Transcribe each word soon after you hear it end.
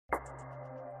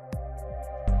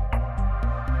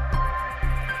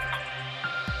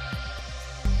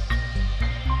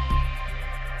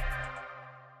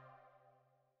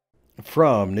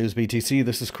From News BTC,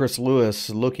 this is Chris Lewis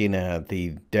looking at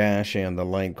the Dash and the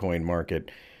Litecoin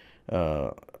market.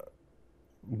 Uh,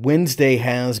 Wednesday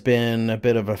has been a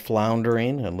bit of a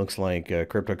floundering. It looks like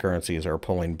cryptocurrencies are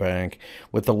pulling back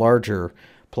with the larger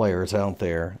players out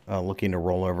there looking to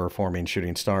roll over, forming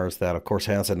shooting stars. That, of course,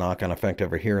 has a knock-on effect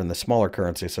over here in the smaller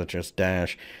currencies such as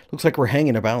Dash. Looks like we're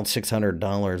hanging about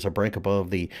 $600. A break above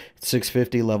the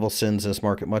 650 level sends this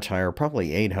market much higher,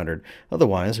 probably 800.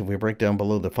 Otherwise, if we break down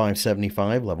below the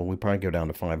 575 level, we probably go down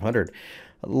to 500.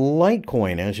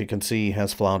 Litecoin, as you can see,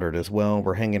 has floundered as well.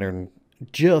 We're hanging in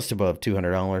just above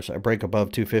 $200. A break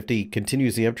above 250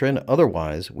 continues the uptrend.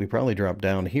 Otherwise, we probably drop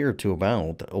down here to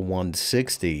about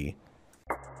 160.